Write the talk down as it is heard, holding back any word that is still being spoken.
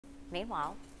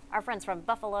Meanwhile, our friends from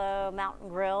Buffalo Mountain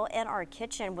Grille in our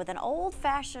kitchen with an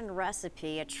old-fashioned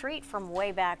recipe, a treat from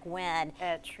way back when.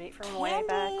 A treat from way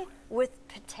back. With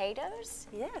potatoes?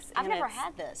 Yes. I've never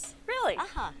had this. Really?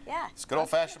 Uh-huh, yeah. It's good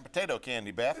old-fashioned potato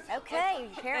candy, Beth. Okay,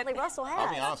 apparently Russell has.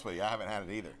 I'll be honest with you, I haven't had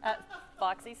it either.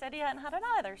 Foxy said he hadn't had it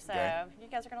either, so you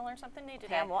guys are going to learn something new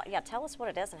today. Well, yeah, tell us what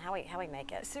it is and how we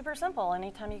make it. Super simple.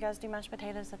 Anytime you guys do mashed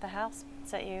potatoes at the house,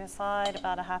 set you aside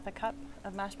about a half a cup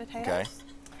of mashed potatoes. Okay.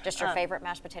 Just your favorite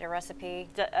mashed potato recipe?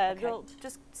 You'll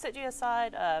just set you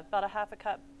aside about a half a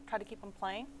cup. Try to keep them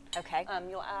plain. Okay.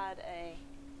 You'll add a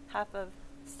half a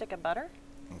stick of butter.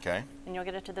 Okay. And you'll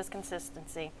get it to this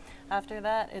consistency. After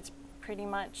that, it's pretty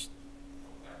much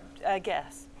a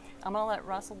guess. I'm going to let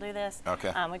Russell do this.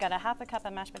 Okay. We got a half a cup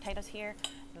of mashed potatoes here.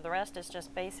 The rest is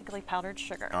just basically powdered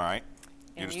sugar. All right.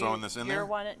 You're just throwing this in there?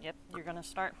 Yep. You're going to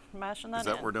start mashing that Is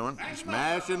that what we're doing? Just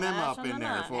mashing them up in there.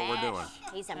 That's what we're doing.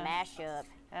 He's a mash-up.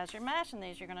 As you're mashing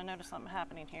these, you're going to notice something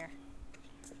happening here.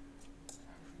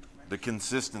 The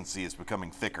consistency is becoming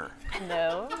thicker.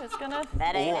 No, it's going to...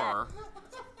 That ain't Or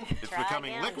it's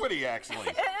becoming liquidy, actually.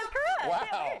 It's correct. Wow.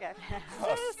 Yeah, there you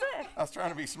go. I was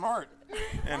trying to be smart.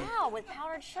 And wow, with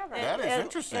powdered sugar. that is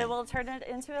interesting. It will turn it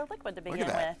into a liquid to begin Look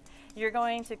at that. with. You're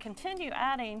going to continue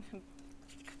adding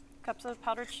cups of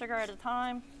powdered sugar at a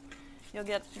time. You'll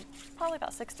get probably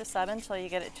about 6 to 7 until you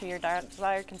get it to your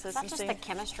desired consistency. Is that just the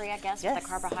chemistry, I guess, Yes. with the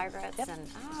carbohydrates? Yep.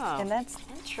 And that's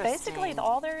basically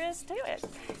all there is to it.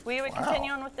 We would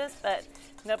continue on with this, but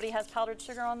nobody has powdered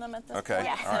sugar on them at this point.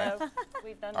 all right. So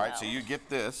we've done All right, well. so you get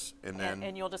this, and then...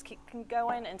 And you'll just keep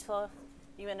going until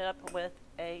you end up with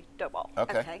a dough ball.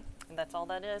 Okay. And that's all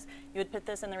that is. You would put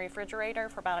this in the refrigerator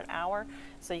for about an hour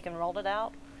so you can roll it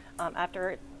out.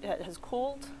 After it has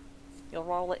cooled, you'll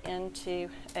roll it into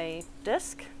a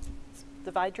disc.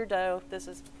 Divide your dough. This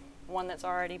is one that's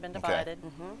already been divided.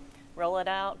 Roll it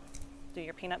out, do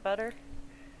your peanut butter,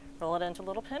 roll it into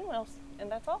little pinwheels,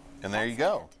 and that's all. And there you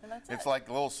go. And that's it's it. like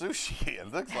little sushi.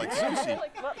 It looks like sushi.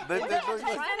 We're not tasting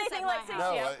anything like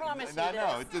sushi, I promise you I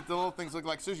know. this. The little things look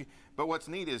like sushi. But what's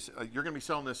neat is you're going to be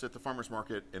selling this at the farmer's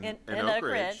market in in Oak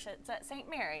Ridge. It's at St.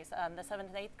 Mary's. The 7th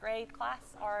and 8th grade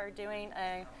class are doing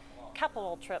a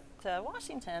capital trip to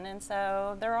Washington, and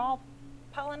so they're all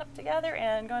piling up together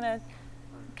and going to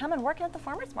come and work at the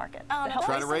farmer's market.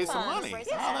 Try to raise some money.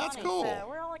 Yeah, that's cool. So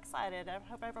we're all excited. I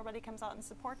hope everybody comes out and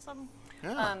supports them.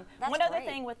 Yeah. One other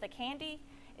thing with the candy,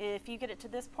 if you get it to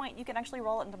this point, you can actually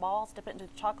roll it into balls, dip it into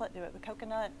chocolate, do it with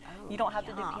coconut. You don't have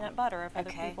to do peanut butter if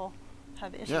other people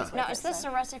have issues with it. Now, is this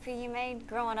a recipe you made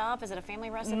growing up? Is it a family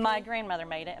recipe? My grandmother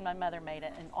made it and my mother made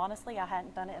it. And honestly, I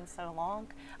hadn't done it in so long.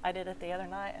 I did it the other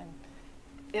night and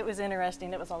it was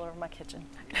interesting. It was all over my kitchen.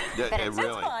 Really. It's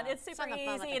fun. It's super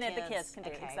easy and the kids can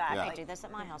do it. Exactly. I do this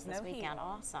at my house this weekend.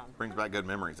 Awesome. Brings back good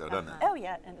memories, though, doesn't it? Oh,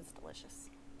 yeah, and it's delicious.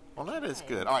 Well, that is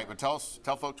good. All right, but tell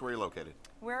folks where you're located.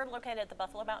 We're located at the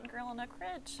Buffalo Mountain Grille in Oak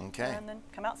Ridge. Okay. And then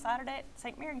come out Saturday at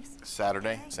St. Mary's.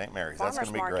 Saturday, St. Mary's. That's going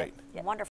to be great. Wonderful.